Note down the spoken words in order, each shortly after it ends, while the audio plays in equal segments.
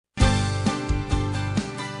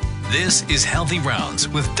This is Healthy Rounds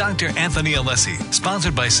with Dr. Anthony Alessi,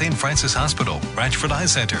 sponsored by St. Francis Hospital, Branchford Eye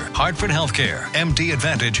Center, Hartford Healthcare, MD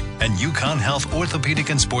Advantage, and UConn Health Orthopedic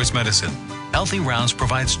and Sports Medicine. Healthy Rounds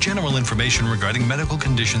provides general information regarding medical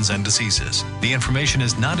conditions and diseases. The information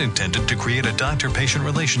is not intended to create a doctor-patient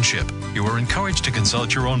relationship. You are encouraged to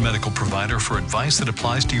consult your own medical provider for advice that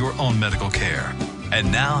applies to your own medical care. And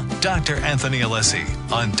now, Dr. Anthony Alessi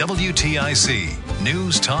on WTIC,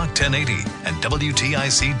 News Talk 1080 and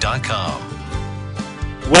WTIC.com.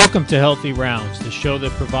 Welcome to Healthy Rounds, the show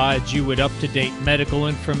that provides you with up-to-date medical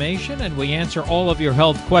information, and we answer all of your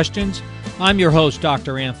health questions. I'm your host,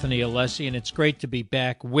 Dr. Anthony Alessi, and it's great to be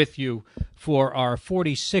back with you for our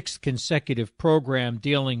 46th consecutive program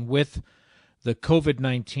dealing with the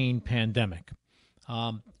COVID-19 pandemic.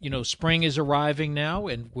 Spring is arriving now,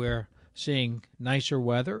 and we're seeing nicer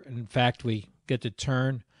weather. In fact, we get to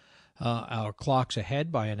turn our clocks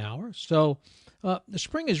ahead by an hour. So the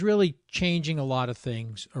spring is really changing a lot of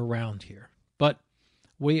things around here. But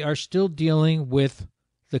we are still dealing with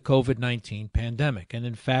the COVID-19 pandemic. And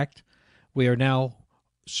in fact, we are now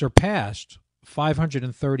surpassed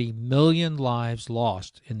 530 million lives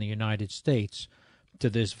lost in the United States to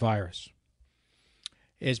this virus.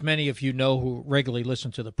 As many of you know who regularly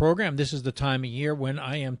listen to the program, this is the time of year when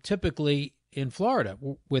I am typically in Florida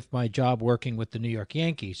with my job working with the New York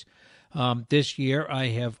Yankees. This year I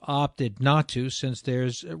have opted not to, since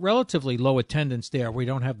there's a relatively low attendance there. We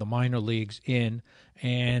don't have the minor leagues in,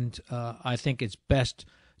 and I think it's best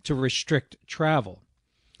to restrict travel.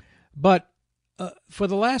 But for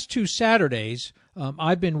the last two Saturdays,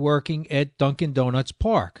 I've been working at Dunkin' Donuts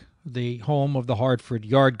Park, the home of the Hartford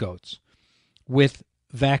Yard Goats, with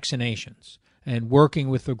vaccinations, and working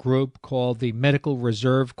with a group called the Medical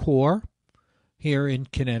Reserve Corps here in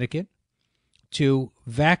Connecticut to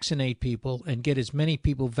vaccinate people and get as many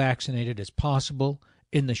people vaccinated as possible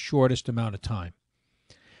in the shortest amount of time.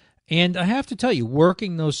 And I have to tell you,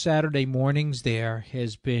 working those Saturday mornings there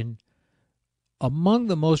has been among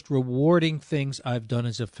the most rewarding things I've done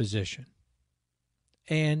as a physician.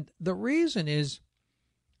 And the reason is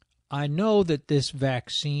I know that this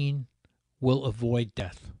vaccine will avoid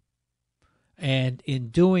death. And in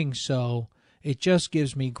doing so, it just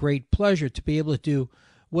gives me great pleasure to be able to do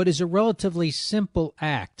what is a relatively simple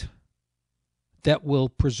act that will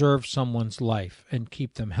preserve someone's life and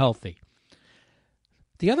keep them healthy.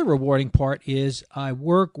 The other rewarding part is I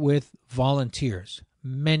work with volunteers,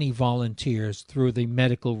 many volunteers through the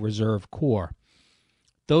Medical Reserve Corps.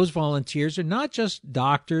 Those volunteers are not just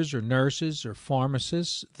doctors or nurses or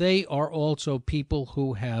pharmacists. They are also people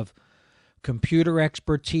who have computer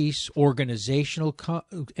expertise, organizational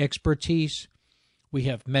expertise. We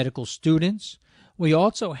have medical students. We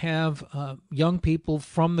also have young people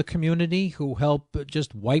from the community who help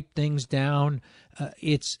just wipe things down.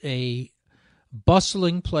 It's a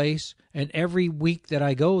bustling place, and every week that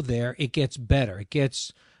I go there, it gets better. It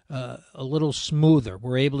gets a little smoother.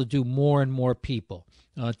 We're able to do more and more people.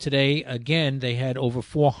 Today, again, they had over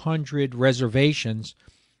 400 reservations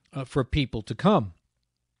for people to come.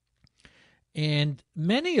 And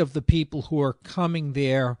many of the people who are coming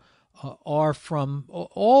there are from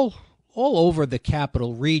all over the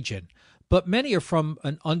capital region, but many are from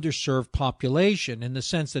an underserved population in the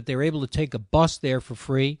sense that they're able to take a bus there for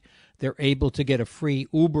free. They're able to get a free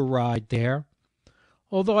Uber ride there.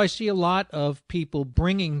 Although I see a lot of people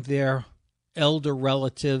bringing their elder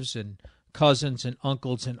relatives and cousins and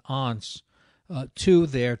uncles and aunts to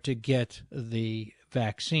there to get the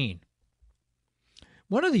vaccine.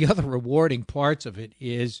 One of the other rewarding parts of it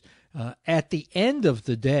is at the end of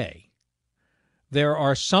the day, there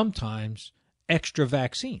are sometimes extra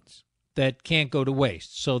vaccines that can't go to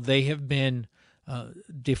waste. So they have been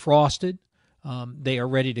defrosted. They are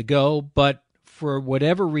ready to go. But for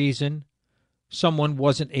whatever reason, someone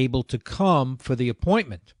wasn't able to come for the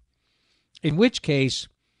appointment, in which case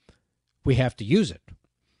we have to use it.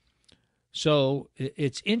 So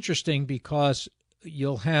it's interesting because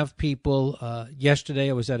you'll have people, yesterday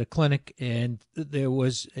I was at a clinic and there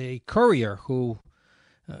was a courier who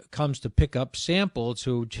comes to pick up samples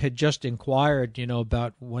who had just inquired,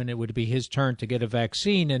 about when it would be his turn to get a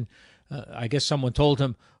vaccine. And I guess someone told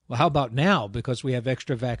him, well, how about now? Because we have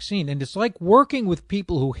extra vaccine. And it's like working with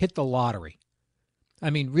people who hit the lottery. I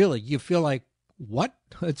mean, really, you feel like, what?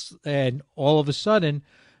 And all of a sudden,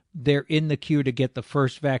 they're in the queue to get the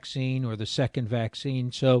first vaccine or the second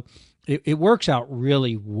vaccine. So it works out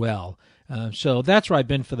really well. So that's where I've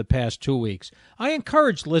been for the past 2 weeks. I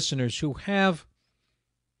encourage listeners who have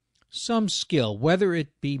some skill, whether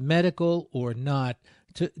it be medical or not,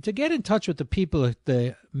 to get in touch with the people at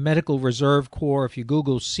the Medical Reserve Corps. If you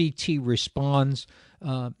Google CT Responds,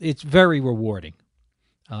 it's very rewarding.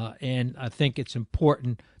 And I think it's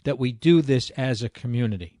important that we do this as a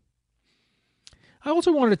community. I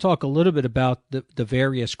also wanted to talk a little bit about the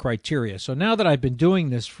various criteria. So now that I've been doing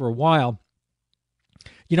this for a while,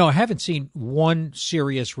 I haven't seen one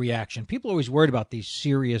serious reaction. People are always worried about these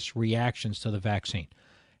serious reactions to the vaccine.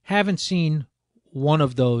 Haven't seen one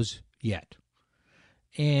of those yet.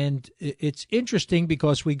 And it's interesting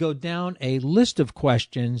because we go down a list of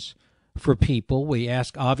questions for people. We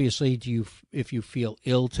ask, obviously, if you feel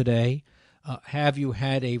ill today? Have you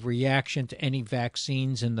had a reaction to any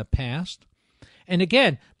vaccines in the past? And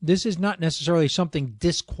again, this is not necessarily something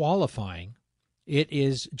disqualifying. It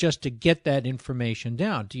is just to get that information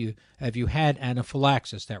down. Have you had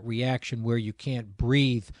anaphylaxis, that reaction where you can't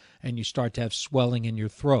breathe and you start to have swelling in your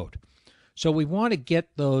throat? So we want to get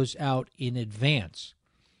those out in advance.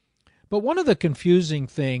 But one of the confusing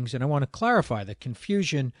things, and I want to clarify the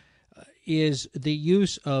confusion, is the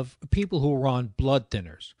use of people who are on blood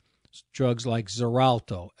thinners, drugs like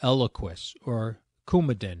Xarelto, Eliquis, or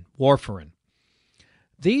Coumadin, warfarin.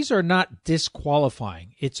 These are not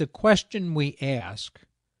disqualifying. It's a question we ask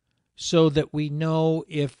so that we know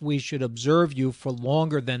if we should observe you for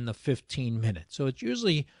longer than the 15 minutes. So it's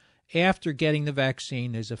usually after getting the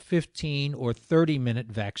vaccine, there's a 15 or 30-minute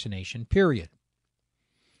vaccination period.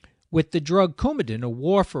 With the drug Coumadin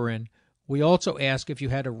or warfarin, we also ask if you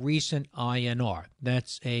had a recent INR.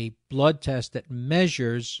 That's a blood test that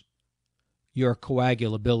measures your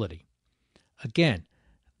coagulability. Again,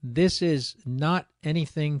 this is not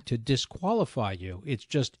anything to disqualify you. It's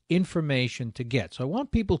just information to get. So I want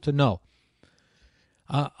people to know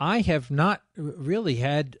I have not really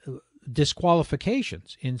had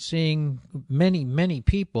disqualifications in seeing many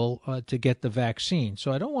people to get the vaccine.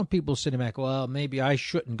 So I don't want people sitting back, well, maybe I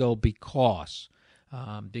shouldn't go because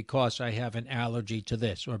I have an allergy to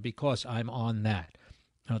this or because I'm on that.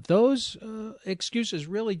 Now, those excuses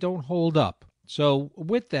really don't hold up. So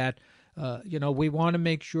with that, we want to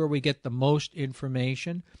make sure we get the most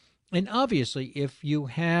information. And obviously, if you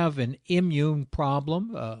have an immune problem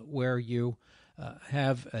where you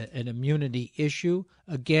have an immunity issue,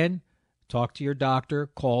 again, talk to your doctor,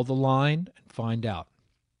 call the line, and find out.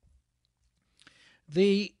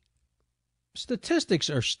 The statistics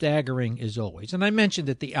are staggering as always. And I mentioned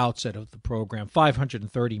at the outset of the program,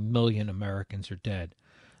 530 million Americans are dead.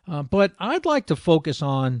 But I'd like to focus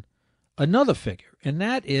on another figure, and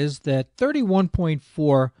that is that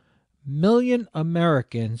 31.4 million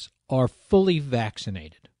Americans are fully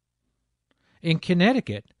vaccinated. In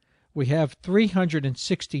Connecticut, we have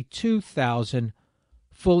 362,000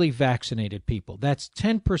 fully vaccinated people. That's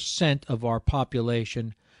 10% of our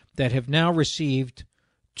population that have now received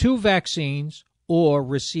 2 vaccines or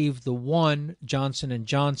received the 1 Johnson &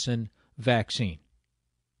 Johnson vaccine.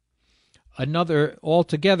 Another,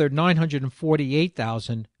 altogether,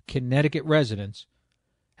 948,000 Connecticut residents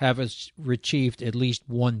have received at least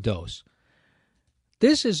 1 dose.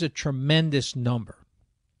 This is a tremendous number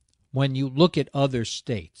when you look at other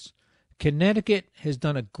states. Connecticut has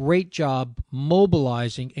done a great job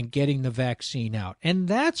mobilizing and getting the vaccine out. And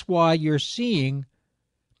that's why you're seeing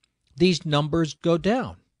these numbers go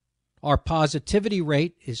down. Our positivity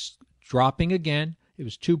rate is dropping again. It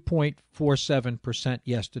was 2.47%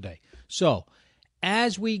 yesterday. So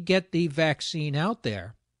as we get the vaccine out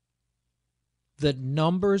there, the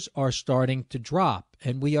numbers are starting to drop,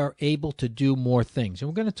 and we are able to do more things. And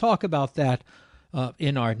we're going to talk about that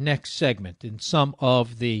in our next segment, in some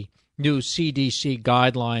of the new CDC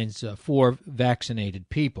guidelines for vaccinated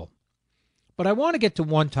people. But I want to get to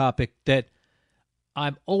one topic that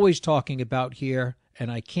I'm always talking about here,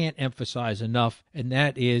 and I can't emphasize enough, and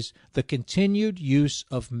that is the continued use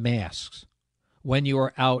of masks when you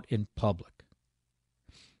are out in public.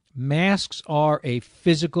 Masks are a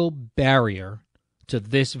physical barrier to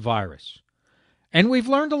this virus, and we've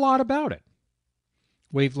learned a lot about it.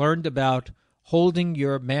 We've learned about holding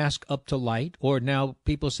your mask up to light, or now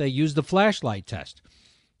people say use the flashlight test.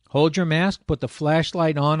 Hold your mask, put the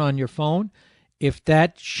flashlight on your phone. If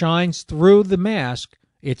that shines through the mask,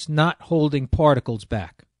 it's not holding particles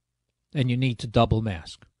back, and you need to double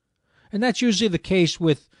mask. And that's usually the case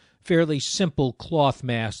with fairly simple cloth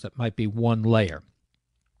masks that might be 1 layer.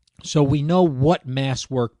 So we know what masks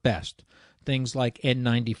work best, things like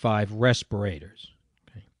N95 respirators.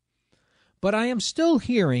 Okay. But I am still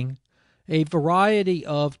hearing a variety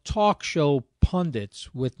of talk show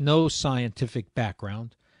pundits with no scientific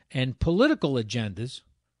background and political agendas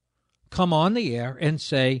come on the air and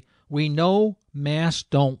say, we know masks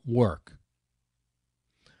don't work.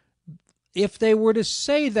 if they were to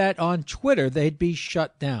say that on Twitter, they'd be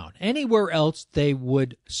shut down. Anywhere else, they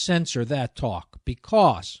would censor that talk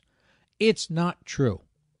because it's not true.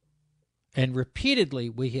 And repeatedly,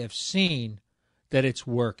 we have seen that it's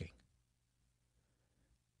working.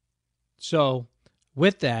 So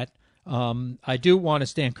with that, I do want to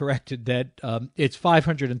stand corrected that it's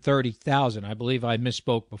 530,000. I believe I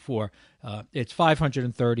misspoke before. It's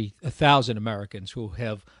 530,000 Americans who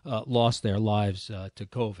have lost their lives to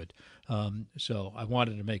COVID. So I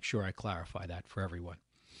wanted to make sure I clarify that for everyone.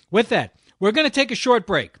 With that, we're going to take a short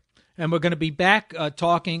break, and we're going to be back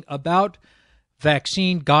talking about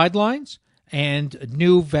vaccine guidelines and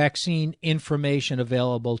new vaccine information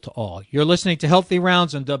available to all. You're listening to Healthy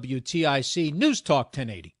Rounds on WTIC News Talk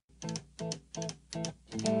 1080.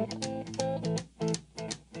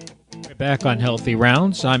 We're back on Healthy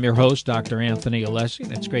Rounds. I'm your host, Dr. Anthony Alessi,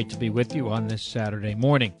 and it's great to be with you on this Saturday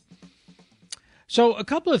morning. So a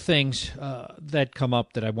couple of things that come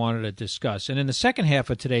up that I wanted to discuss. And in the second half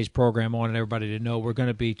of today's program, I wanted everybody to know we're going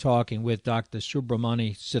to be talking with Dr.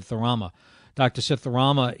 Subramani Sitharama. Dr.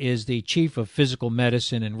 Sitharama is the Chief of Physical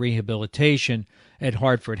Medicine and Rehabilitation at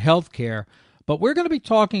Hartford Healthcare. But we're going to be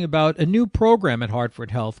talking about a new program at Hartford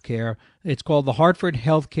Healthcare. It's called the Hartford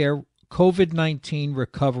Healthcare COVID-19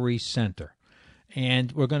 Recovery Center.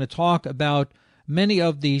 And we're going to talk about many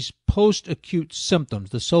of these post-acute symptoms,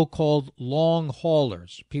 the so-called long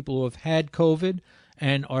haulers, people who have had COVID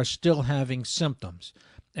and are still having symptoms,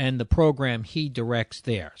 and the program he directs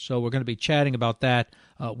there. So we're going to be chatting about that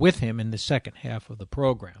with him in the second half of the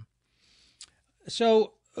program.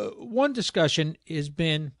 So one discussion has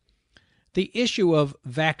been the issue of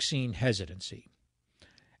vaccine hesitancy.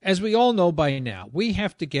 As we all know by now, we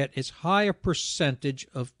have to get as high a percentage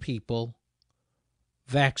of people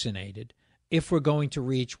vaccinated if we're going to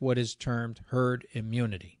reach what is termed herd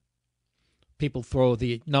immunity. People throw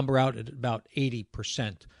the number out at about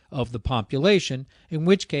 80% of the population, in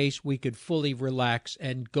which case we could fully relax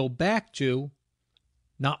and go back to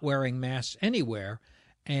not wearing masks anywhere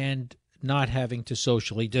and not having to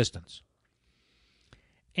socially distance.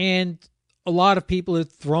 And a lot of people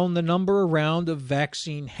have thrown the number around of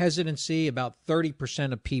vaccine hesitancy. About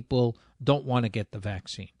 30% of people don't want to get the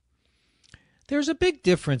vaccine. There's a big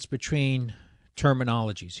difference between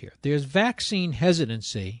terminologies here. There's vaccine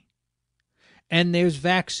hesitancy and there's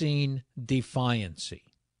vaccine defiancy.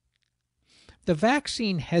 The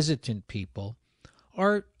vaccine hesitant people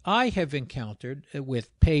I have encountered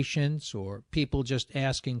with patients or people just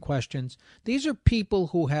asking questions. These are people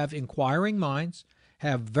who have inquiring minds,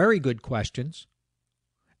 have very good questions,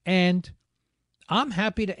 and I'm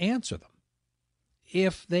happy to answer them.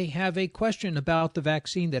 If they have a question about the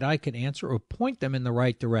vaccine that I can answer or point them in the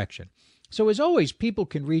right direction. So as always, people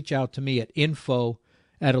can reach out to me at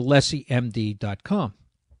info@alessimd.com.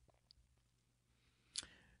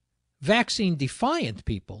 Vaccine defiant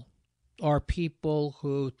people are people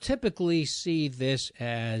who typically see this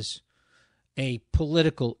as a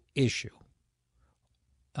political issue,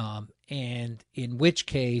 and in which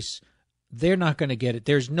case they're not going to get it.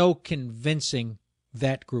 There's no convincing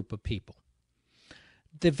that group of people.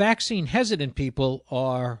 The vaccine hesitant people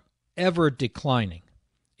are ever declining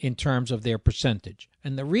in terms of their percentage.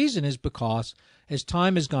 And the reason is because as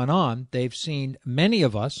time has gone on, they've seen many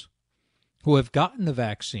of us who have gotten the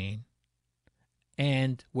vaccine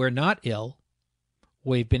and we're not ill.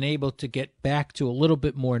 We've been able to get back to a little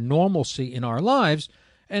bit more normalcy in our lives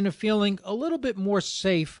and are feeling a little bit more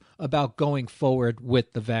safe about going forward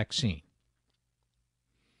with the vaccine.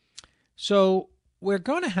 So we're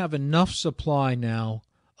going to have enough supply now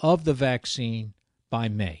of the vaccine by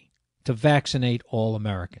May to vaccinate all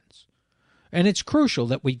Americans. And it's crucial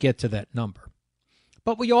that we get to that number.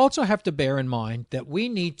 But we also have to bear in mind that we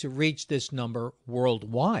need to reach this number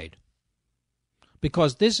worldwide,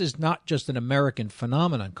 because this is not just an American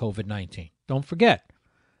phenomenon, COVID-19. Don't forget,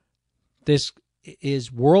 this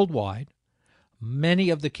is worldwide. Many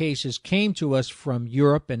of the cases came to us from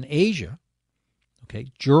Europe and Asia,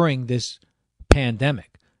 during this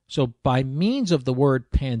pandemic. So by means of the word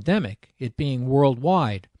pandemic, it being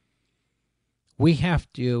worldwide, we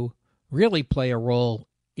have to really play a role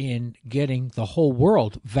in getting the whole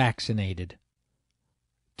world vaccinated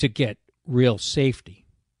to get real safety.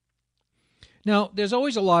 Now, there's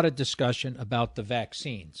always a lot of discussion about the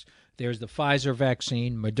vaccines. There's the Pfizer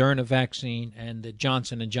vaccine, Moderna vaccine, and the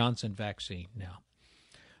Johnson & Johnson vaccine now.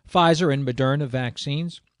 Pfizer and Moderna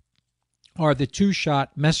vaccines are the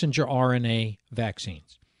two-shot messenger RNA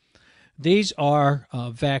vaccines. These are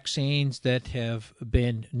vaccines that have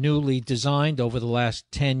been newly designed over the last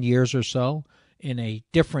 10 years or so in a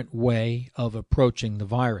different way of approaching the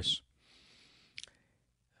virus.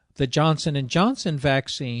 The Johnson & Johnson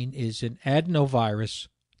vaccine is an adenovirus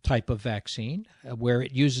type of vaccine where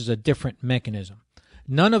it uses a different mechanism.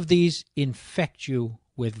 None of these infect you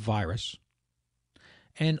with virus,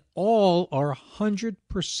 and all are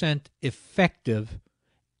 100% effective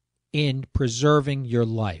in preserving your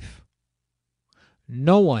life.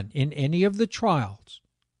 No one in any of the trials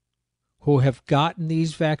who have gotten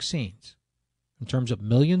these vaccines, in terms of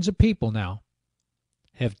millions of people now,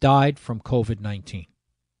 have died from COVID-19.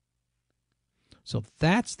 So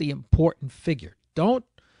that's the important figure. Don't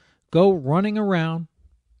go running around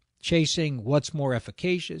chasing what's more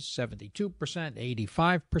efficacious, 72%,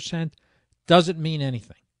 85%. Doesn't mean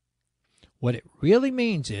anything. What it really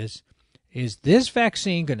means is this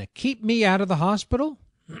vaccine going to keep me out of the hospital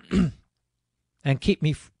and keep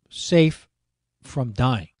me safe from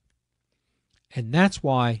dying? And that's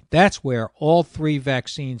where all three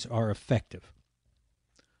vaccines are effective.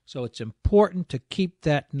 So it's important to keep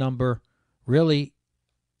that number really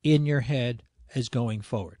in your head as going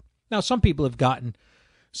forward. Now, some people have gotten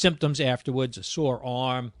symptoms afterwards, a sore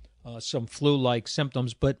arm, some flu-like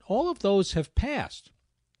symptoms, but all of those have passed.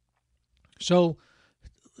 So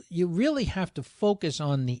you really have to focus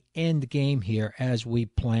on the end game here as we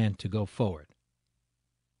plan to go forward.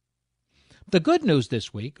 The good news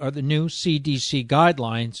this week are the new CDC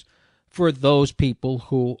guidelines for those people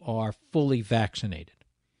who are fully vaccinated.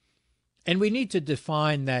 And we need to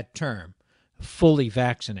define that term, fully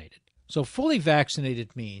vaccinated. So fully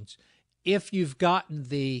vaccinated means if you've gotten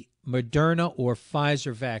the Moderna or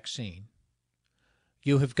Pfizer vaccine,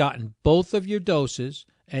 you have gotten both of your doses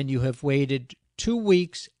and you have waited 2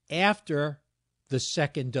 weeks after the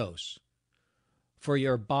second dose for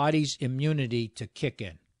your body's immunity to kick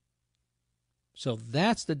in. So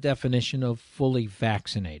that's the definition of fully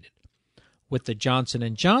vaccinated. With the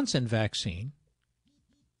Johnson & Johnson vaccine,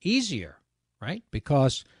 easier, right?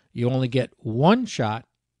 Because you only get one shot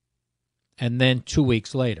and then 2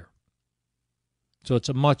 weeks later. So it's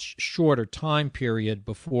a much shorter time period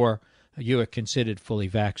before you are considered fully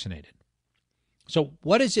vaccinated. So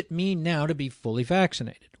what does it mean now to be fully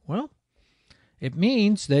vaccinated? Well, it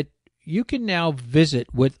means that you can now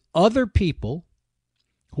visit with other people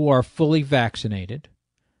who are fully vaccinated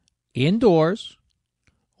indoors,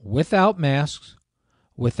 without masks,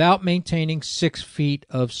 without maintaining 6 feet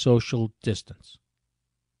of social distance.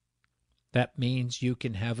 That means you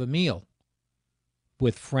can have a meal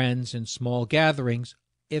with friends in small gatherings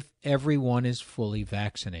if everyone is fully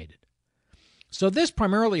vaccinated. So this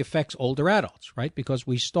primarily affects older adults, right? Because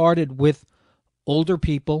we started with older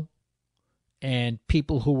people and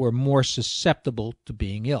people who were more susceptible to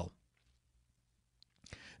being ill.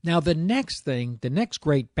 Now, the next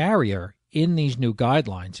great barrier in these new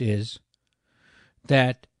guidelines is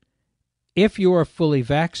that if you are fully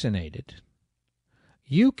vaccinated,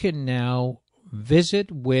 you can now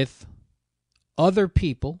visit with other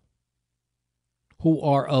people who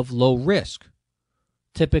are of low risk,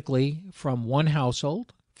 typically from one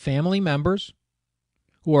household, family members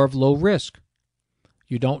who are of low risk.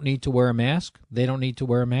 You don't need to wear a mask. They don't need to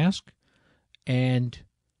wear a mask. And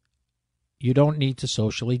you don't need to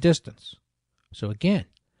socially distance. So again,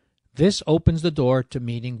 this opens the door to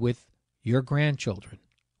meeting with your grandchildren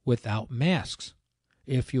without masks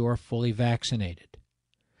if you are fully vaccinated.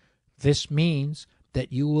 This means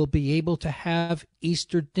that you will be able to have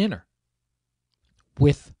Easter dinner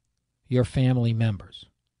with your family members.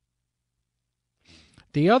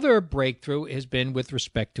 The other breakthrough has been with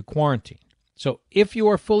respect to quarantine. So if you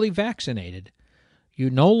are fully vaccinated, you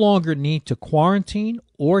no longer need to quarantine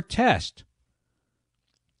or test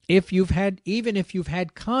even if you've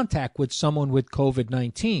had contact with someone with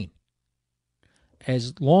COVID-19,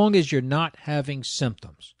 as long as you're not having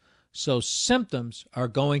symptoms. So symptoms are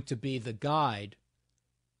going to be the guide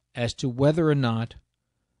as to whether or not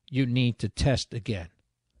you need to test again.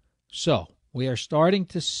 So we are starting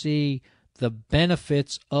to see the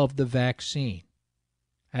benefits of the vaccine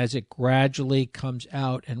as it gradually comes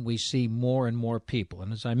out and we see more and more people.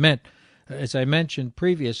 And as I mentioned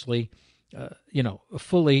previously,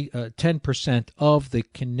 fully 10% of the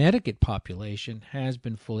Connecticut population has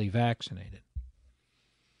been fully vaccinated.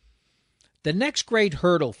 The next great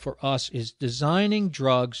hurdle for us is designing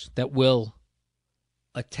drugs that will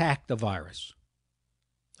attack the virus,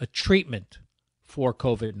 a treatment for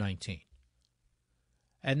COVID-19.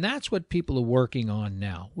 And that's what people are working on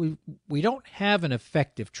now. We don't have an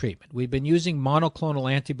effective treatment. We've been using monoclonal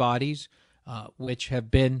antibodies, which have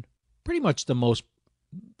been pretty much the most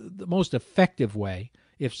effective way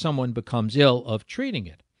if someone becomes ill of treating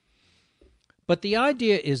it. But the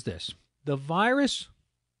idea is this: the virus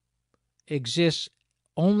exists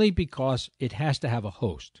only because it has to have a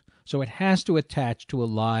host. So it has to attach to a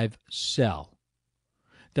live cell.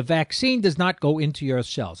 The vaccine does not go into your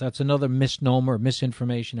cells. That's another misnomer,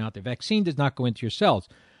 misinformation out there. Vaccine does not go into your cells.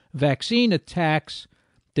 Vaccine attacks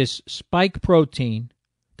this spike protein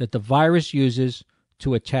that the virus uses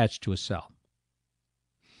to attach to a cell.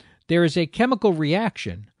 There is a chemical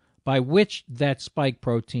reaction by which that spike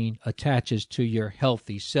protein attaches to your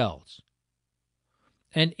healthy cells.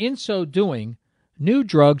 And in so doing, new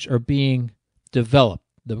drugs are being developed,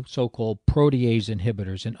 the so-called protease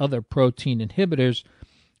inhibitors and other protein inhibitors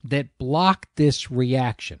that block this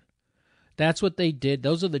reaction. That's what they did.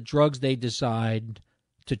 Those are the drugs they decided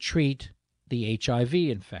to treat the HIV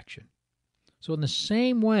infection. So in the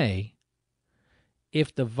same way,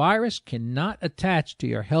 if the virus cannot attach to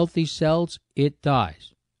your healthy cells, it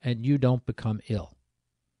dies, and you don't become ill.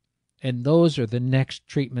 And those are the next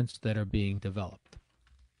treatments that are being developed.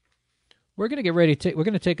 We're going to get ready to we're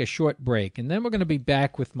going to take a short break, and then we're going to be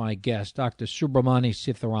back with my guest, Dr. Subramani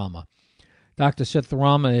Sitharama. Dr.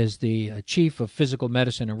 Sitharama is the Chief of Physical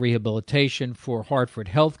Medicine and Rehabilitation for Hartford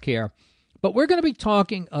Healthcare. But we're going to be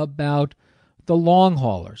talking about the long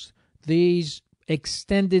haulers, these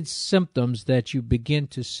extended symptoms that you begin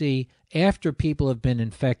to see after people have been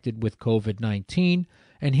infected with COVID-19,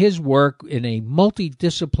 and his work in a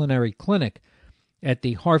multidisciplinary clinic at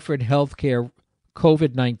the Hartford Healthcare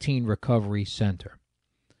COVID-19 Recovery Center.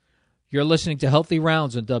 You're listening to Healthy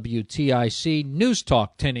Rounds on WTIC News Talk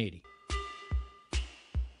 1080.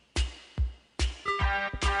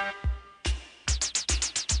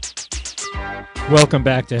 Welcome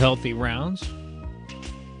back to Healthy Rounds.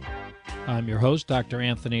 I'm your host, Dr.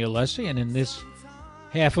 Anthony Alessi, and in this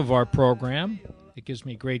half of our program, it gives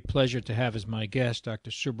me great pleasure to have as my guest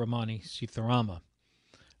Dr. Subramani Sitharama.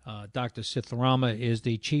 Dr. Sitharama is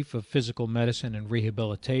the Chief of Physical Medicine and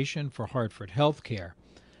Rehabilitation for Hartford Healthcare.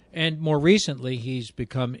 And more recently, he's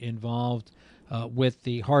become involved with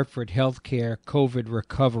the Hartford Healthcare COVID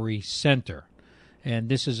Recovery Center. And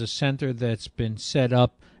this is a center that's been set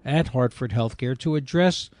up at Hartford Healthcare to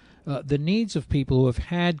address the needs of people who have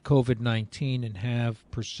had COVID-19 and have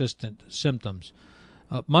persistent symptoms.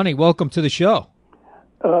 Mani, welcome to the show.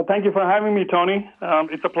 Thank you for having me, Tony.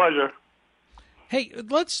 It's a pleasure. Hey,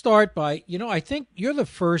 let's start by, I think you're the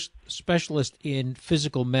first specialist in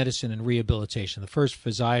physical medicine and rehabilitation, the first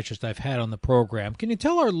physiatrist I've had on the program. Can you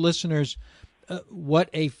tell our listeners what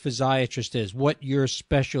a physiatrist is, what your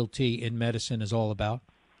specialty in medicine is all about?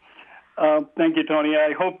 Thank you, Tony.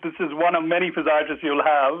 I hope this is one of many physiatrists you'll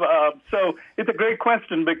have. So it's a great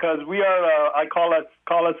question because we are, I call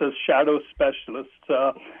us as shadow specialists.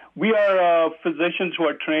 We are physicians who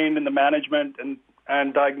are trained in the management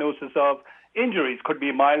and diagnosis of injuries. Could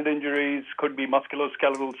be mild injuries, could be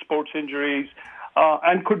musculoskeletal sports injuries,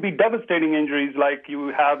 and could be devastating injuries like you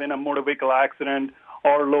have in a motor vehicle accident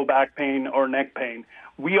or low back pain or neck pain.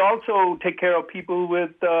 We also take care of people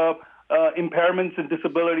with impairments and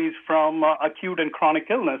disabilities from acute and chronic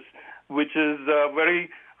illness, which is very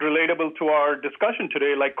relatable to our discussion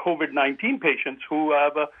today, like COVID-19 patients who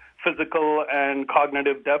have physical and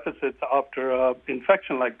cognitive deficits after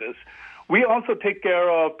infection like this. We also take care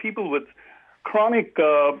of people with chronic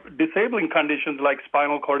disabling conditions like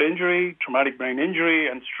spinal cord injury, traumatic brain injury,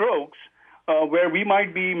 and strokes, where we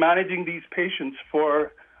might be managing these patients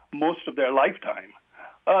for most of their lifetime.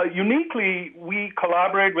 Uniquely, we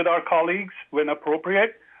collaborate with our colleagues when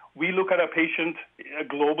appropriate. We look at a patient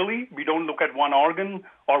globally. We don't look at one organ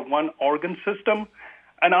or one organ system.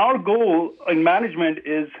 And our goal in management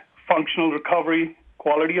is functional recovery,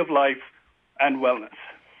 quality of life, and wellness.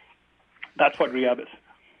 That's what rehab is.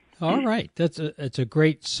 All right. That's a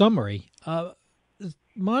great summary.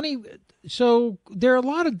 Mani, so there are a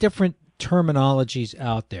lot of different terminologies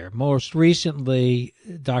out there. Most recently,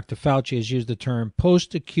 Dr. Fauci has used the term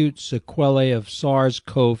post-acute sequelae of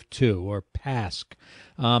SARS-CoV-2, or PASC.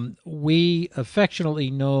 We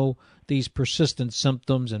affectionately know these persistent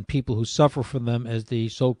symptoms and people who suffer from them as the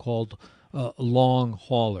so-called long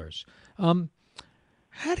haulers.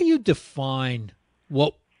 How do you define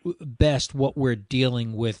what we're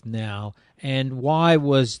dealing with now, and why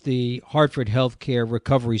was the Hartford Healthcare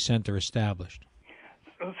Recovery Center established?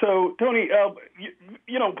 So, Tony,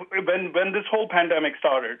 when this whole pandemic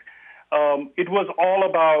started, it was all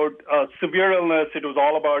about severe illness. It was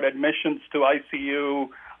all about admissions to ICU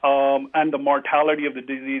and the mortality of the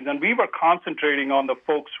disease. And we were concentrating on the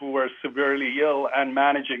folks who were severely ill and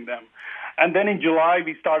managing them. And then in July,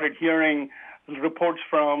 we started hearing reports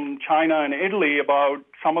from China and Italy about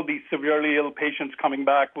some of these severely ill patients coming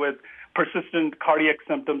back with persistent cardiac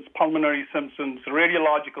symptoms, pulmonary symptoms,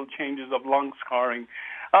 radiological changes of lung scarring.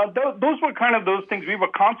 Those were kind of those things. We were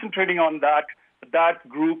concentrating on that that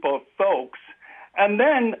group of folks. And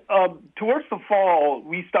then towards the fall,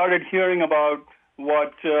 we started hearing about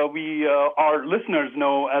what our listeners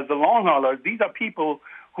know as the long haulers. These are people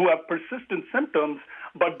who have persistent symptoms,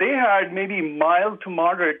 but they had maybe mild to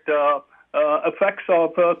moderate effects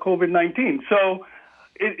of COVID-19. So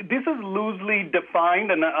this is loosely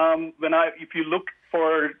defined, and if you look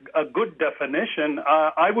for a good definition,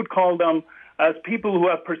 I would call them as people who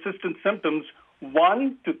have persistent symptoms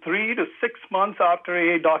 1 to 3 to 6 months after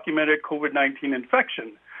a documented COVID-19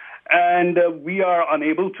 infection. And we are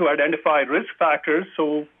unable to identify risk factors.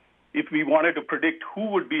 So if we wanted to predict who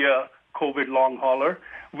would be a COVID long hauler,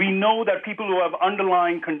 we know that people who have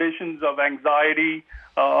underlying conditions of anxiety,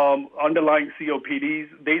 underlying COPDs,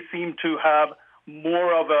 they seem to have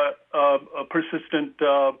more of a persistent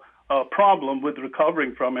problem with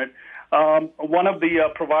recovering from it. One of the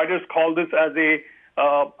providers called this as a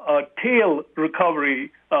tail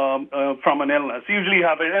recovery from an illness. Usually you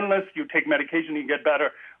have an illness, you take medication, you get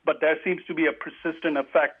better, but there seems to be a persistent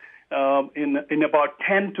effect in about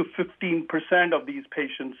 10 to 15% of these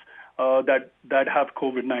patients that have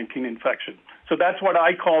COVID-19 infection. So that's what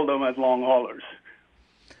I call them as long haulers.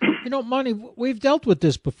 You know, Mani, we've dealt with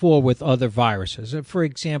this before with other viruses. For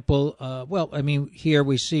example, here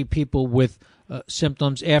we see people with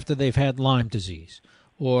symptoms after they've had Lyme disease,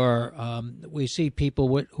 or we see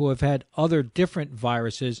people who have had other different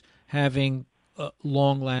viruses having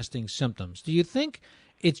long-lasting symptoms. Do you think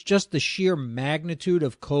it's just the sheer magnitude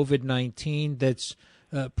of COVID-19 that's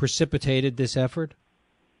precipitated this effort?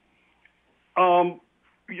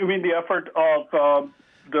 You mean the effort of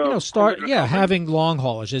having long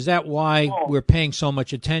haulers? Is that why we're paying so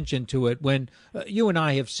much attention to it when you and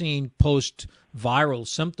I have seen post-viral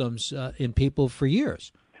symptoms in people for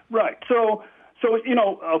years? Right. So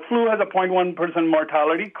flu has a 0.1%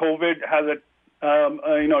 mortality. COVID has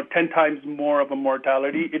 10 times more of a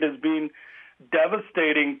mortality. It has been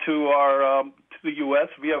devastating to our to the U.S.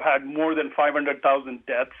 We have had more than 500,000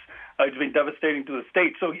 deaths. It's been devastating to the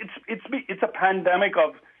state. So it's a pandemic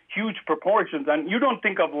of huge proportions, and you don't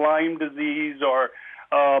think of Lyme disease or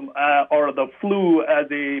the flu as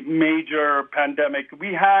a major pandemic.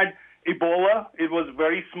 We had Ebola. It was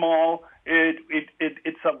very small.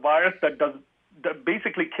 It's a virus that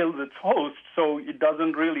basically kills its host, so it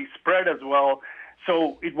doesn't really spread as well.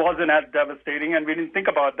 So it wasn't as devastating, and we didn't think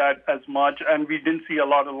about that as much, and we didn't see a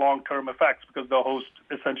lot of long-term effects because the host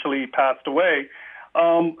essentially passed away.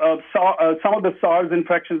 Some of the SARS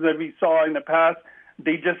infections that we saw in the past,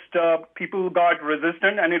 they just people got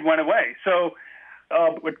resistant and it went away. So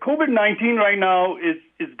with COVID-19 right now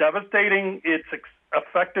is devastating. It's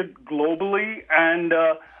affected globally, and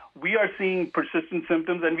we are seeing persistent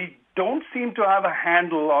symptoms, and we don't seem to have a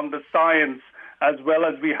handle on the science as well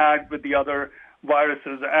as we had with the other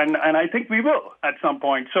viruses, and I think we will at some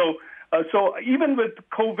point. So even with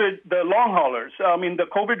COVID, the long haulers, the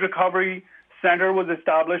COVID Recovery Center was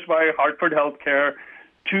established by Hartford Healthcare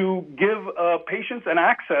to give patients an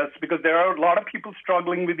access, because there are a lot of people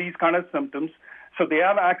struggling with these kind of symptoms. So they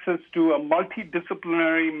have access to a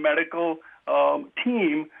multidisciplinary medical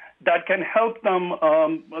team that can help them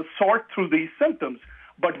sort through these symptoms.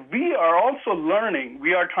 But we are also learning.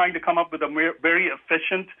 We are trying to come up with a very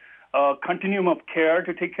efficient continuum of care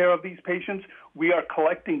to take care of these patients. We are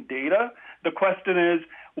collecting data. The question is,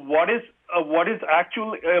 what is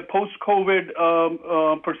actually a post-COVID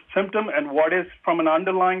symptom, and what is from an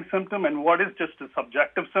underlying symptom, and what is just a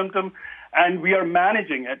subjective symptom? And we are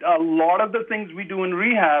managing it. A lot of the things we do in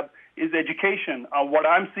rehab is education. What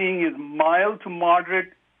I'm seeing is mild to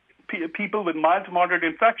moderate people with mild to moderate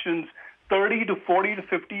infections, 30 to 40 to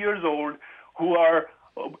 50 years old, who are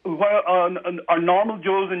normal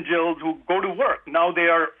Joes and Jills who go to work. Now they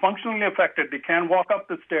are functionally affected. They can't walk up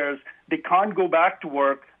the stairs. They can't go back to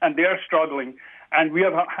work, and they are struggling. And we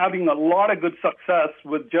are having a lot of good success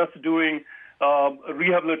with just doing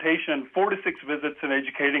rehabilitation, 4 to 6 visits, and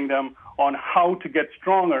educating them on how to get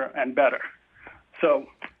stronger and better. So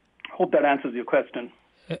hope that answers your question.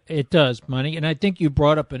 It does, Mani. And I think you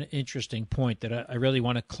brought up an interesting point that I really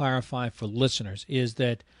want to clarify for listeners, is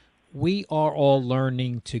that we are all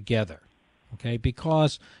learning together, okay,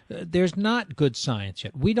 because there's not good science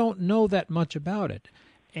yet. We don't know that much about it.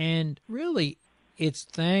 And really, it's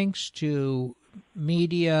thanks to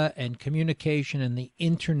media and communication and the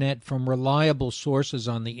Internet from reliable sources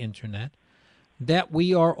on the Internet that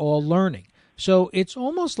we are all learning. So it's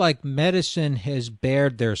almost like medicine has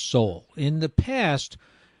bared their soul. In the past,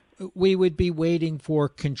 we would be waiting for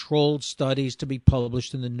controlled studies to be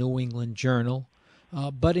published in the New England Journal.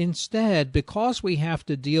 But instead, because we have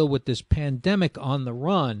to deal with this pandemic on the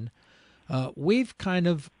run, we've kind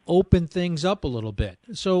of opened things up a little bit.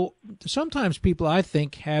 So sometimes people, I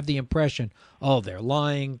think, have the impression, oh, they're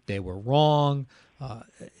lying, they were wrong.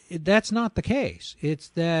 That's not the case. It's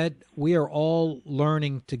that we are all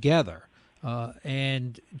learning together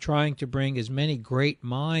and trying to bring as many great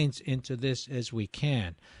minds into this as we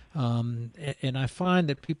can. And I find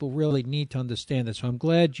that people really need to understand this. So I'm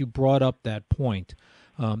glad you brought up that point.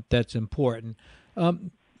 That's important.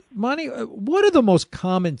 Monty, what are the most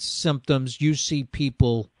common symptoms you see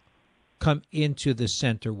people come into the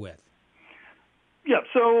center with? Yeah,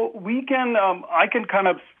 so we can, I can kind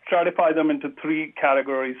of stratify them into three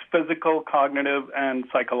categories: physical, cognitive, and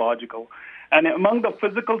psychological. And among the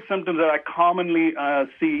physical symptoms that I commonly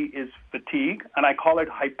see is fatigue, and I call it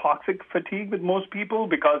hypoxic fatigue with most people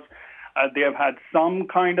because they have had some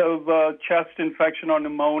kind of chest infection or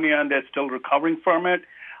pneumonia and they're still recovering from it.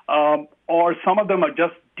 Or some of them are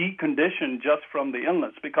just deconditioned just from the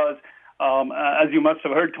illness because, as you must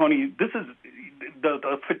have heard, Tony, this is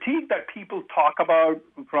the fatigue that people talk about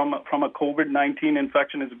from a COVID-19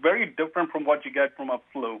 infection is very different from what you get from a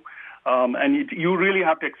flu. And you really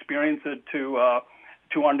have to experience it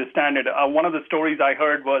to understand it. One of the stories I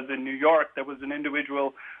heard was in New York, there was an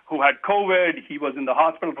individual who had COVID. He was in the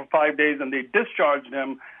hospital for 5 days, and they discharged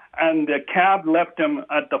him. And the cab left him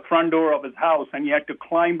at the front door of his house, and he had to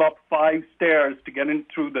climb up 5 stairs to get in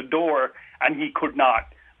through the door, and he could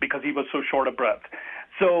not because he was so short of breath.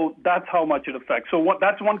 So that's how much it affects. So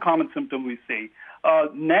that's one common symptom we see.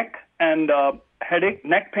 Neck and headache,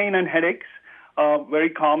 neck pain and headaches, very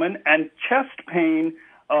common, and chest pain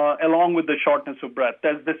along with the shortness of breath.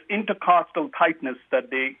 There's this intercostal tightness that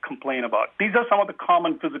they complain about. These are some of the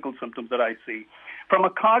common physical symptoms that I see. From a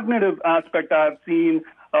cognitive aspect, I've seen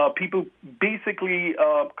people basically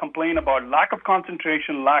complain about lack of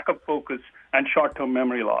concentration, lack of focus, and short-term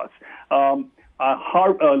memory loss.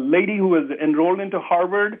 A lady who was enrolled into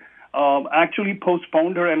Harvard actually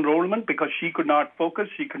postponed her enrollment because she could not focus,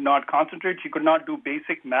 she could not concentrate, she could not do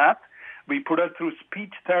basic math. We put her through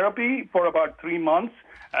speech therapy for about 3 months,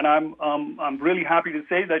 and I'm really happy to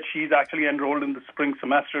say that she's actually enrolled in the spring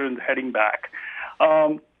semester and heading back.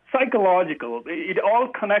 Psychological, it all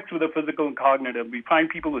connects with the physical and cognitive. We find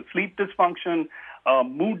people with sleep dysfunction,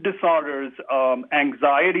 mood disorders,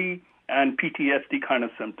 anxiety, and PTSD kind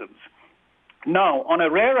of symptoms. Now, on a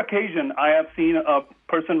rare occasion, I have seen a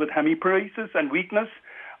person with hemiparesis and weakness.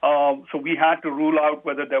 So we had to rule out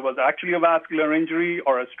whether there was actually a vascular injury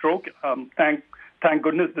or a stroke. Thank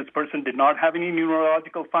goodness this person did not have any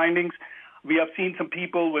neurological findings. We have seen some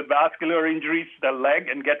people with vascular injuries to the leg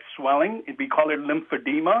and get swelling. We call it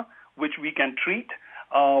lymphedema, which we can treat.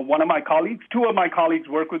 Two of my colleagues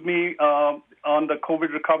work with me on the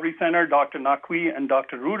COVID Recovery Center, Dr. Naqvi and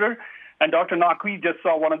Dr. Reuter. And Dr. Naqvi just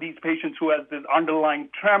saw one of these patients who has this underlying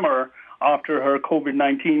tremor after her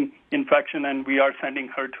COVID-19 infection, and we are sending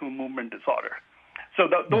her to movement disorder. So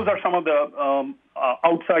those are some of the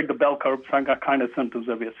outside the bell curve kind of symptoms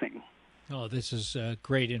that we are seeing. Oh, this is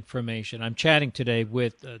great information. I'm chatting today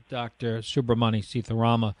with Dr. Subramani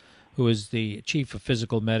Sitharama, who is the Chief of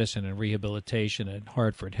Physical Medicine and Rehabilitation at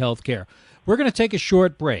Hartford Healthcare. We're going to take a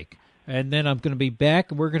short break, and then I'm going to be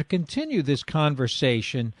back, and we're going to continue this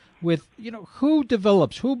conversation with, who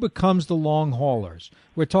becomes the long haulers.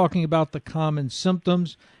 We're talking about the common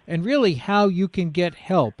symptoms and really how you can get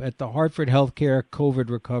help at the Hartford Healthcare COVID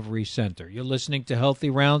Recovery Center. You're listening to Healthy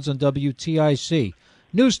Rounds on WTIC.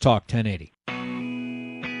 News Talk 1080.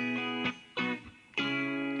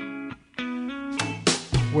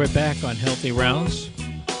 We're back on Healthy Rounds.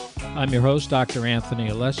 I'm your host, Dr. Anthony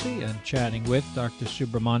Alessi, and chatting with Dr.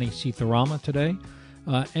 Subramani Sitharama today.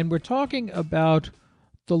 And we're talking about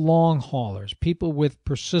the long haulers, people with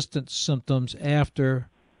persistent symptoms after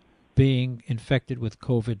being infected with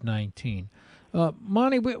COVID-19.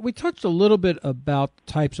 Monty, we touched a little bit about the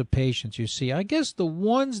types of patients you see. I guess the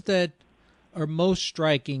ones that are most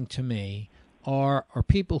striking to me are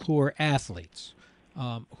people who are athletes,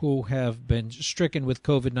 who have been stricken with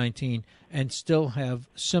COVID-19 and still have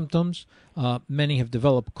symptoms. Many have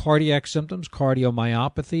developed cardiac symptoms,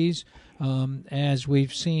 cardiomyopathies, as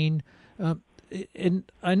we've seen. And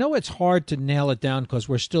I know it's hard to nail it down because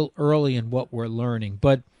we're still early in what we're learning,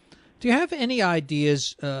 but do you have any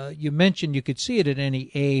ideas? You mentioned you could see it at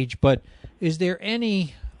any age, but is there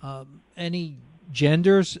any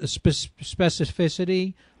gender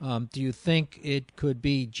specificity? Do you think it could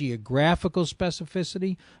be geographical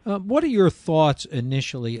specificity? What are your thoughts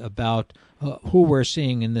initially about who we're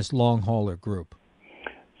seeing in this long hauler group?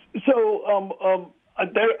 So,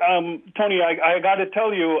 Tony, I got to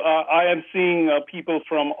tell you, I am seeing people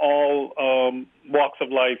from all walks of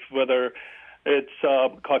life, whether it's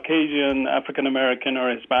Caucasian, African American,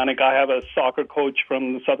 or Hispanic. I have a soccer coach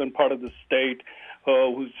from the southern part of the state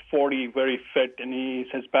who's 40, very fit, and he's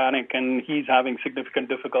Hispanic, and he's having significant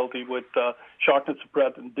difficulty with shortness of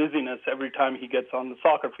breath and dizziness every time he gets on the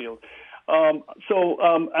soccer field.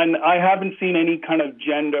 And I haven't seen any kind of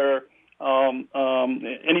gender,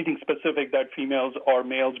 anything specific that females or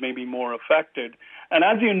males may be more affected. And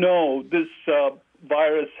as you know, this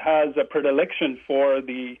virus has a predilection for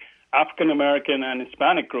the African American and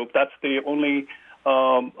Hispanic group. That's the only,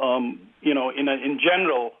 in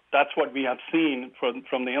general, that's what we have seen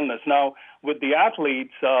from the illness. Now, with the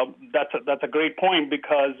athletes, that's a great point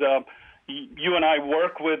because you and I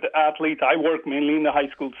work with athletes. I work mainly in the high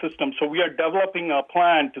school system, so we are developing a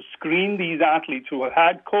plan to screen these athletes who have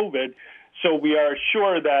had COVID, so we are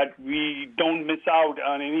sure that we don't miss out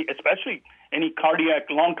on any, especially any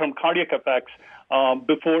long-term cardiac effects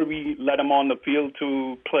before we let them on the field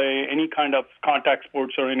to play any kind of contact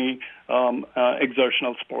sports or any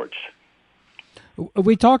exertional sports.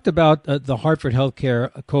 We talked about the Hartford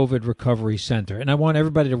Healthcare COVID Recovery Center, and I want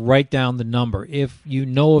everybody to write down the number. If you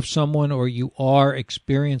know of someone or you are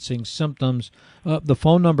experiencing symptoms, the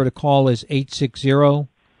phone number to call is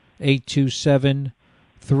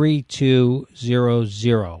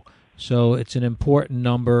 860-827-3200. So it's an important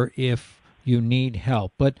number if you need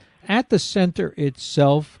help. But at the center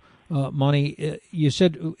itself, Mani, you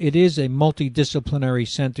said it is a multidisciplinary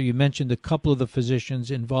center. You mentioned a couple of the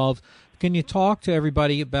physicians involved. Can you talk to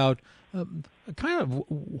everybody about kind of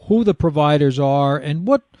who the providers are and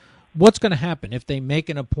what's going to happen if they make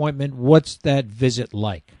an appointment? What's that visit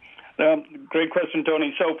like? Great question,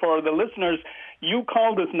 Tony. So for the listeners, you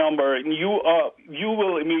call this number and you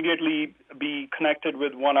will immediately be connected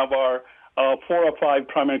with one of our 4 or 5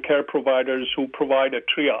 primary care providers who provide a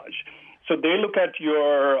triage. So they look at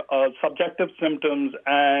your subjective symptoms,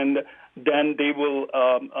 and then they will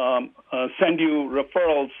send you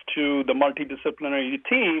referrals to the multidisciplinary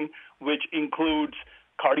team, which includes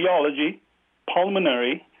cardiology,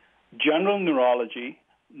 pulmonary, general neurology,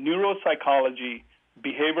 neuropsychology,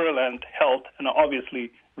 behavioral health, and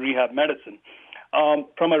obviously rehab medicine.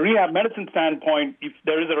 From a rehab medicine standpoint, if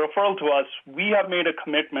there is a referral to us, we have made a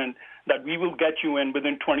commitment that we will get you in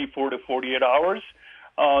within 24 to 48 hours.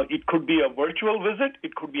 It could be a virtual visit.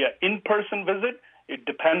 It could be an in-person visit. It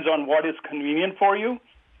depends on what is convenient for you.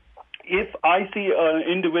 If I see an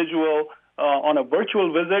individual on a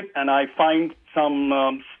virtual visit and I find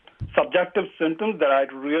some subjective symptoms that I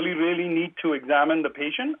really, really need to examine the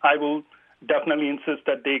patient, I will definitely insist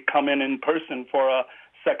that they come in person for a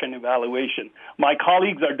second evaluation. My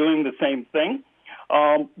colleagues are doing the same thing.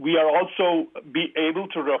 We are also be able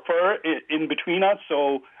to refer in between us.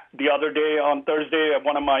 So the other day on Thursday,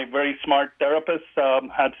 one of my very smart therapists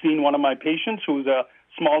had seen one of my patients who's a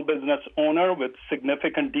small business owner with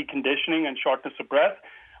significant deconditioning and shortness of breath.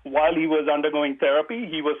 While he was undergoing therapy,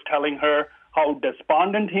 he was telling her how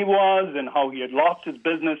despondent he was and how he had lost his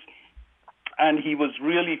business, and he was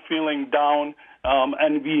really feeling down.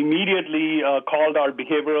 And we immediately called our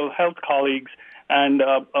behavioral health colleagues, and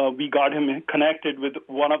we got him connected with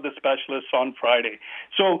one of the specialists on Friday.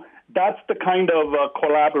 So that's the kind of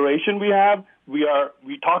collaboration we have. We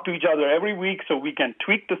talk to each other every week so we can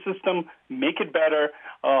tweak the system, make it better.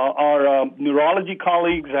 Our neurology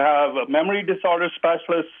colleagues have memory disorder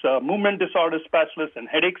specialists, movement disorder specialists, and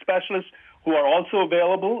headache specialists who are also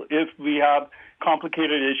available if we have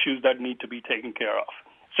complicated issues that need to be taken care of.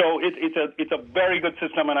 So it's a very good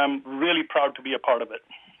system, and I'm really proud to be a part of it.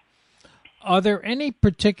 Are there any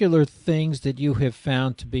particular things that you have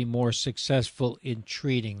found to be more successful in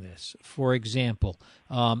treating this? For example,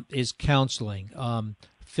 is counseling,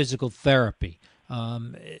 physical therapy,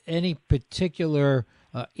 any particular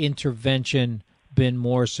intervention been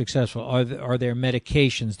more successful? Are there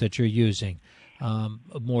medications that you're using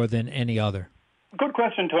more than any other? Good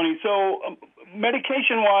question, Tony. So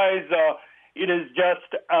medication-wise, it is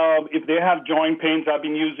just if they have joint pains, I've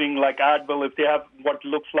been using like Advil. If they have what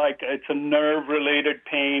looks like it's a nerve-related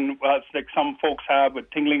pain, like some folks have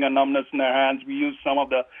with tingling and numbness in their hands, we use some of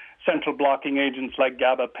the central blocking agents like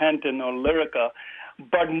gabapentin or Lyrica.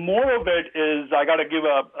 But more of it is, I got to give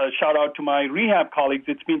a shout out to my rehab colleagues.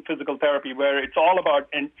 It's been physical therapy where it's all about,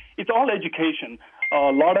 and it's all education.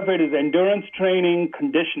 A lot of it is endurance training,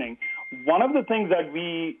 conditioning. One of the things that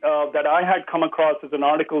that I had come across is an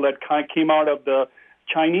article that came out of the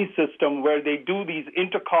Chinese system where they do these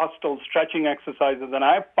intercostal stretching exercises, and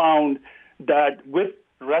I found that with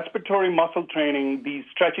respiratory muscle training, these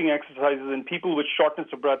stretching exercises in people with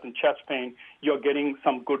shortness of breath and chest pain, you're getting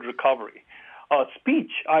some good recovery.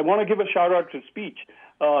 Speech. I want to give a shout out to speech.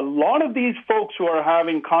 A lot of these folks who are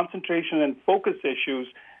having concentration and focus issues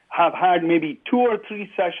have had maybe 2 or 3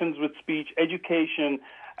 sessions with speech education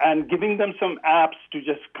and giving them some apps to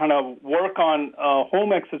just kind of work on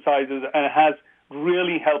home exercises, and it has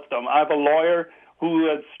really helped them. I have a lawyer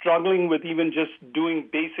who is struggling with even just doing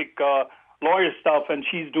basic lawyer stuff, and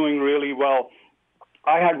she's doing really well.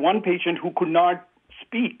 I had one patient who could not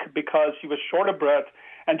speak because she was short of breath,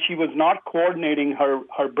 and she was not coordinating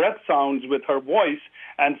her breath sounds with her voice,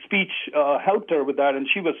 and speech helped her with that, and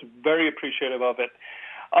she was very appreciative of it.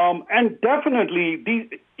 And definitely,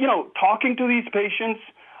 talking to these patients,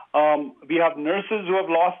 we have nurses who have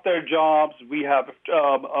lost their jobs. We have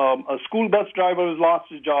a school bus driver who's lost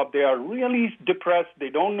his job. They are really depressed. They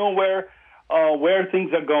don't know where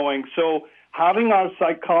things are going. So having our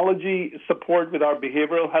psychology support with our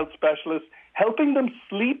behavioral health specialists, helping them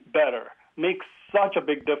sleep better makes such a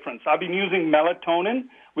big difference. I've been using melatonin,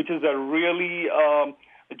 which is a really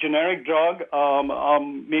generic drug,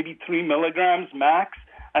 maybe 3 milligrams max.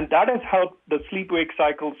 And that has helped the sleep-wake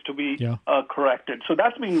cycles to be corrected. So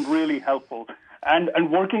that's been really helpful.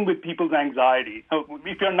 And working with people's anxiety.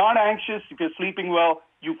 If you're not anxious, if you're sleeping well,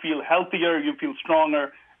 you feel healthier, you feel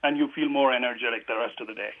stronger, and you feel more energetic the rest of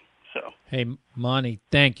the day. So, hey, Mani,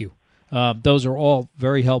 thank you. Those are all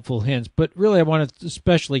very helpful hints. But really, I want to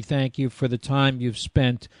especially thank you for the time you've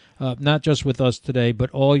spent, not just with us today, but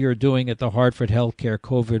all you're doing at the Hartford Healthcare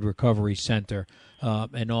COVID Recovery Center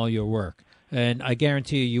and all your work. And I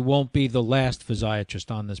guarantee you won't be the last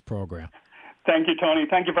physiatrist on this program. Thank you, Tony.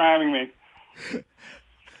 Thank you for having me.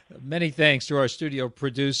 Many thanks to our studio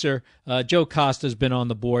producer. Joe Costa's been on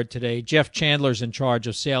the board today. Jeff Chandler's in charge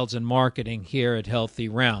of sales and marketing here at Healthy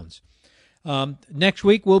Rounds. Next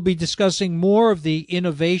week, we'll be discussing more of the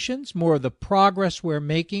innovations, more of the progress we're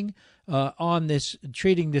making on this,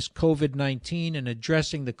 treating this COVID-19 and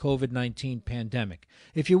addressing the COVID-19 pandemic.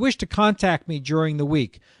 If you wish to contact me during the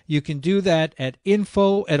week, you can do that at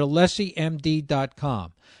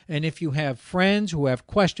info@alessimd.com. And if you have friends who have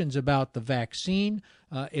questions about the vaccine,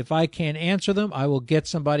 if I can't answer them, I will get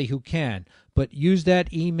somebody who can. But use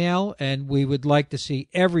that email, and we would like to see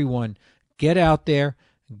everyone get out there,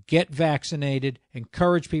 get vaccinated,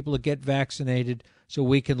 encourage people to get vaccinated so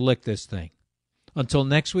we can lick this thing. Until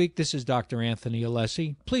next week, this is Dr. Anthony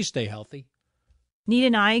Alessi. Please stay healthy. Need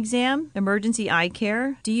an eye exam? Emergency eye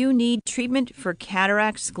care? Do you need treatment for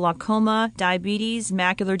cataracts, glaucoma, diabetes,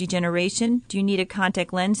 macular degeneration? Do you need a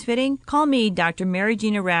contact lens fitting? Call me, Dr. Mary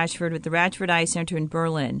Gina Rashford with the Rashford Eye Center in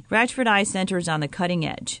Berlin. Rashford Eye Center is on the cutting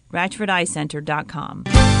edge. RashfordEyeCenter.com.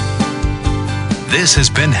 This has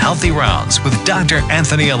been Healthy Rounds with Dr.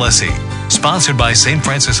 Anthony Alessi, sponsored by St.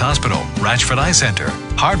 Francis Hospital, Rashford Eye Center,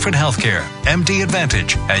 Hartford Healthcare, MD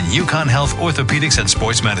Advantage, and UConn Health Orthopedics and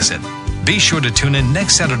Sports Medicine. Be sure to tune in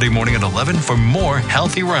next Saturday morning at 11 for more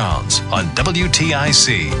Healthy Rounds on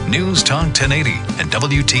WTIC, News Talk 1080, and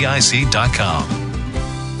WTIC.com.